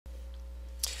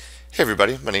Hey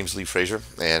everybody, my name is Lee Frazier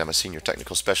and I'm a Senior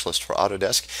Technical Specialist for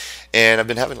Autodesk, and I've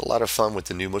been having a lot of fun with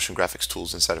the new motion graphics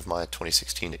tools inside of my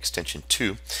 2016 Extension 2,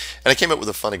 and I came up with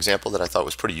a fun example that I thought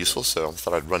was pretty useful, so I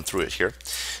thought I'd run through it here.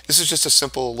 This is just a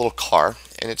simple little car,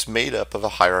 and it's made up of a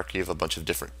hierarchy of a bunch of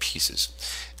different pieces,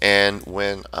 and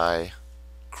when I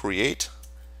create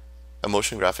a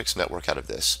motion graphics network out of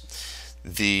this,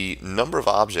 the number of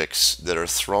objects that are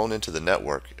thrown into the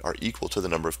network are equal to the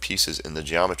number of pieces in the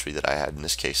geometry that I had in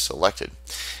this case selected.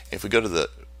 If we go to the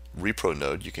repro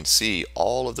node, you can see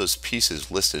all of those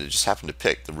pieces listed. It just happened to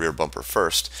pick the rear bumper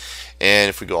first, and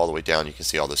if we go all the way down, you can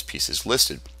see all those pieces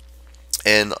listed.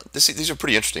 And these are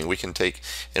pretty interesting. We can take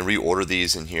and reorder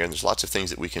these in here, and there's lots of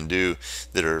things that we can do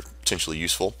that are potentially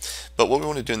useful. But what we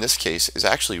want to do in this case is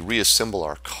actually reassemble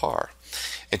our car.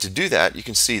 And to do that, you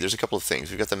can see there's a couple of things.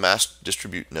 We've got the mass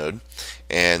distribute node,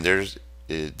 and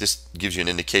this gives you an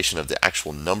indication of the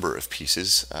actual number of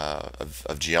pieces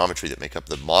of geometry that make up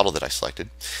the model that I selected.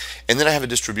 And then I have a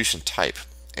distribution type.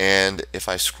 And if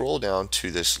I scroll down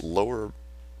to this lower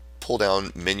pull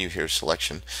down menu here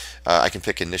selection, I can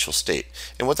pick initial state,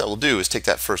 and what that will do is take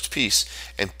that first piece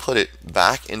and put it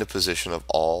back into position of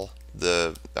all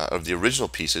the original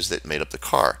pieces that made up the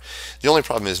car. The only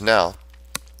problem is now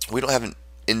we don't have an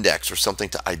index or something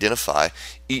to identify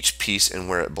each piece and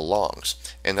where it belongs,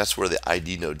 and that's where the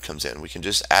ID node comes in. We can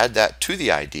just add that to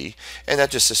the ID, and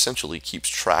that just essentially keeps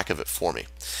track of it for me.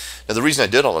 Now the reason I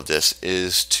did all of this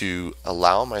is to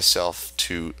allow myself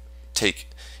to take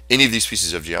any of these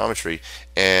pieces of geometry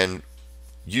and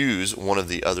use one of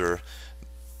the other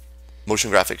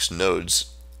motion graphics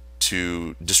nodes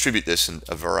to distribute this in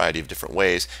a variety of different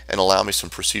ways and allow me some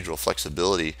procedural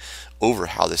flexibility over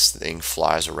how this thing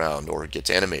flies around or gets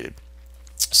animated.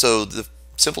 So the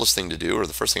simplest thing to do, or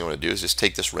the first thing I want to do, is just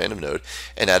take this random node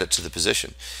and add it to the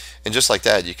position. And just like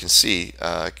that, you can see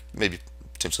maybe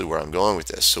potentially where I'm going with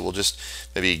this. So we'll just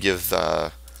maybe give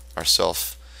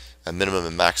ourselves a minimum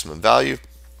and maximum value.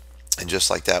 And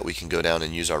just like that, we can go down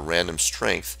and use our random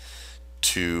strength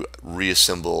to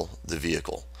reassemble the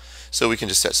vehicle. So we can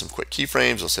just set some quick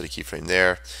keyframes. I'll set a keyframe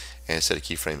there and set a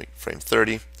keyframe at frame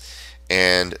 30.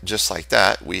 And just like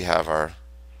that, we have our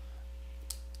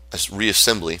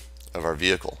reassembly of our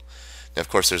vehicle. Now, of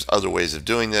course, there's other ways of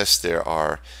doing this. There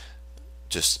are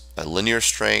just a linear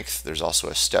strength. There's also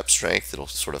a step strength that'll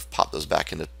sort of pop those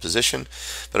back into position.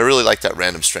 But I really like that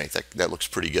random strength. That looks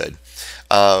pretty good.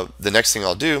 The next thing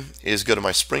I'll do is go to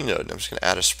my spring node. And I'm just going to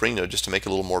add a spring node just to make it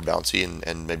a little more bouncy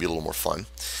and maybe a little more fun.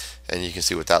 And you can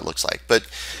see what that looks like. But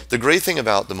the great thing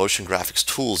about the motion graphics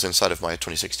tools inside of my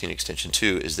 2016 Extension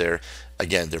 2 is they're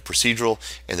procedural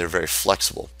and they're very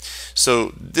flexible.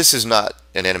 So this is not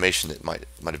an animation that might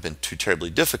have been too terribly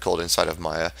difficult inside of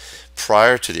Maya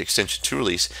prior to the Extension 2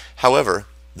 release. However,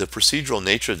 the procedural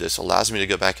nature of this allows me to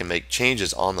go back and make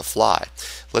changes on the fly.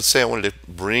 Let's say I wanted to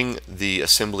bring the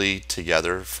assembly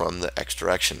together from the X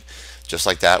direction. Just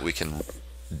like that, we can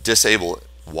disable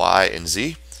Y and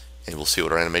Z, and we'll see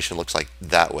what our animation looks like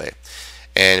that way.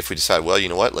 And if we decide, well, you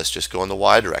know what, let's just go in the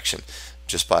Y direction.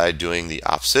 Just by doing the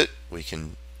opposite, we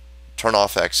can turn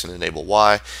off X and enable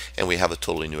Y, and we have a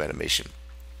totally new animation.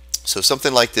 So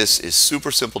something like this is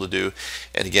super simple to do,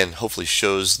 and again, hopefully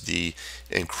shows the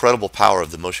incredible power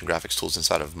of the motion graphics tools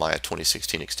inside of Maya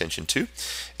 2016 Extension 2,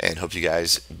 and hope you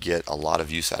guys get a lot of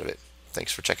use out of it.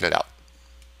 Thanks for checking it out.